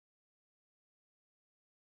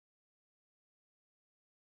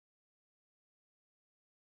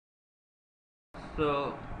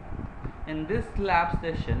So in this lab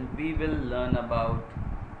session we will learn about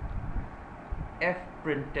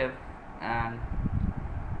fprintf and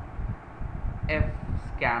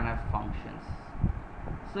fscanf functions.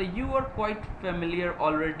 So you are quite familiar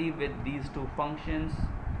already with these two functions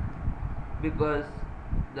because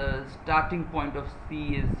the starting point of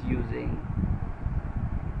C is using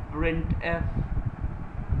printf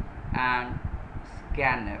and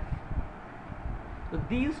scanf. So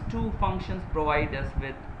these two functions provide us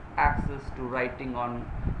with access to writing on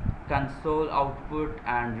console output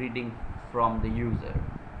and reading from the user.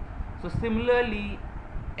 So similarly,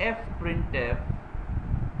 fprintf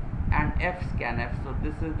and fscanf, so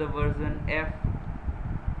this is the version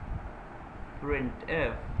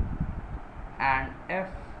fprintf and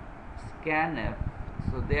fscanf,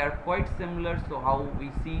 so they are quite similar. So how we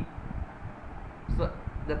see, so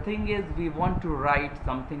the thing is, we want to write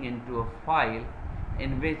something into a file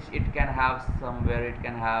in which it can have somewhere, it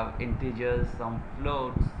can have integers, some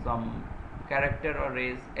floats, some character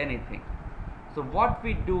arrays, anything. So what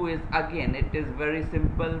we do is, again, it is very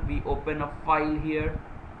simple. We open a file here,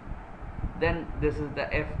 then this is the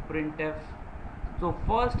fprintf. So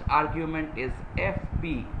first argument is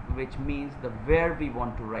fp, which means the where we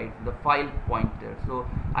want to write, the file pointer. So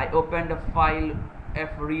I opened a file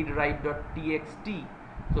freadwrite.txt,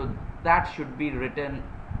 so that should be written,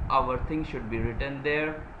 our thing should be written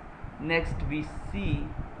there. Next we see,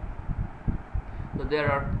 so there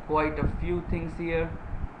are quite a few things here.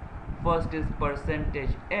 First is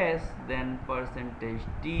 %s, then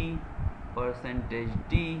 %d,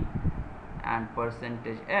 %d and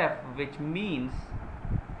 %f, which means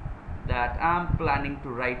that I'm planning to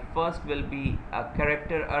write, first will be a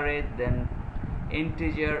character array, then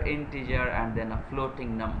integer, and then a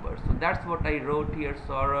floating number. So that's what I wrote here,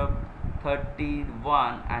 Saurabh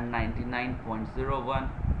 31 and 99.01.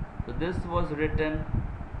 so this was written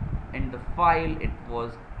in the file, it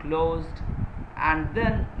was closed. And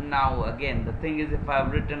then now again, the thing is, if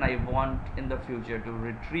I've written, I want in the future to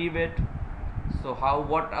retrieve it. So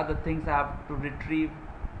what are the things I have to retrieve?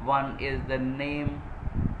 One is the name,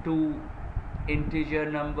 two integer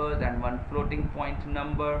numbers and one floating point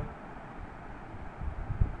number.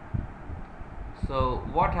 So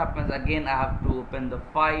what happens, again I have to open the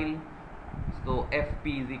file. So fp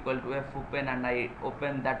is equal to fopen, and I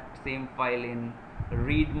open that same file in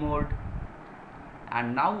read mode.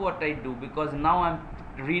 And now what I do, because now I'm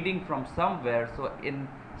reading from somewhere, so in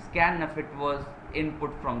scanf it was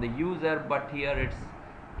input from the user, but here it's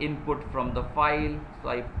input from the file. So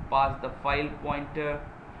I pass the file pointer,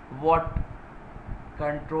 what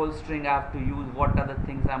control string I have to use, what are the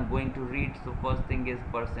things I'm going to read. So first thing is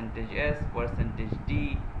 %s,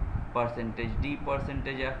 %d, %d,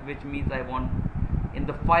 %f, which means I want in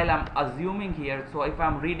the file, I'm assuming here. So if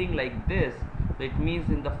I'm reading like this, so it means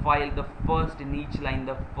in the file, the first, in each line,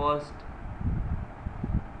 the first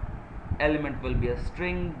element will be a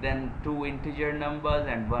string, then two integer numbers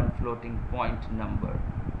and one floating point number.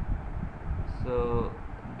 So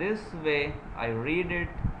this way I read it,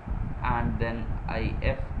 and then I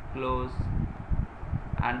close,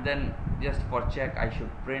 and then just for check I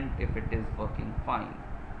should print if it is working fine.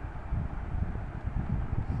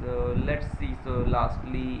 So let's see. So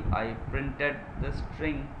lastly I printed the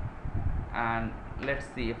string, and let's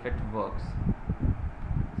see if it works.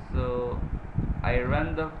 So I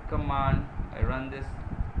run the command, I run this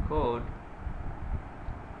code,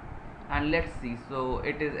 and let's see. So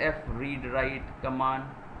it is freadwrite command.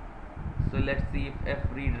 So let's see if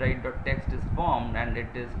freadwrite.txt is formed, and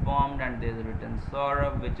it is formed, and there is written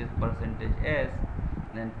Saurabh, which is %s,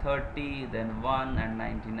 then 30, then 1 and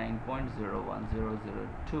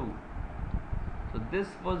 99.01002. so this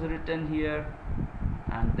was written here,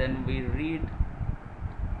 and then we read.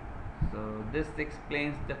 So this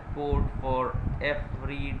explains the code for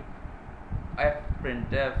fread,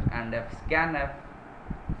 fprintf and fscanf.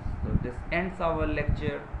 So this ends our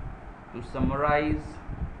lecture. To summarize,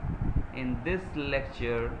 in this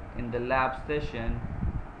lecture, in the lab session,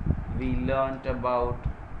 we learnt about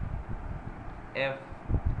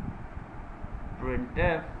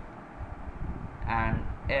fprintf and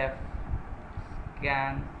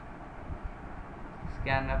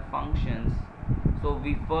fscanf functions. So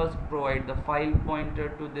we first provide the file pointer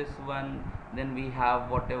to this one, then we have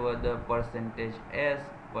whatever the %s,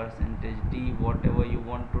 %d, whatever you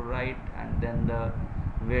want to write, and then the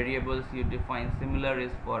variables you define. Similar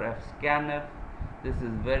is for fscanf. This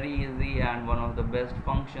is very easy and one of the best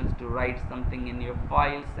functions to write something in your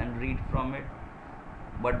files and read from it.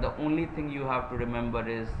 But the only thing you have to remember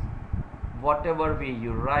is, whatever way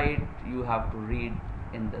you write, you have to read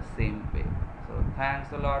in the same way. So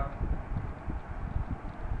thanks a lot.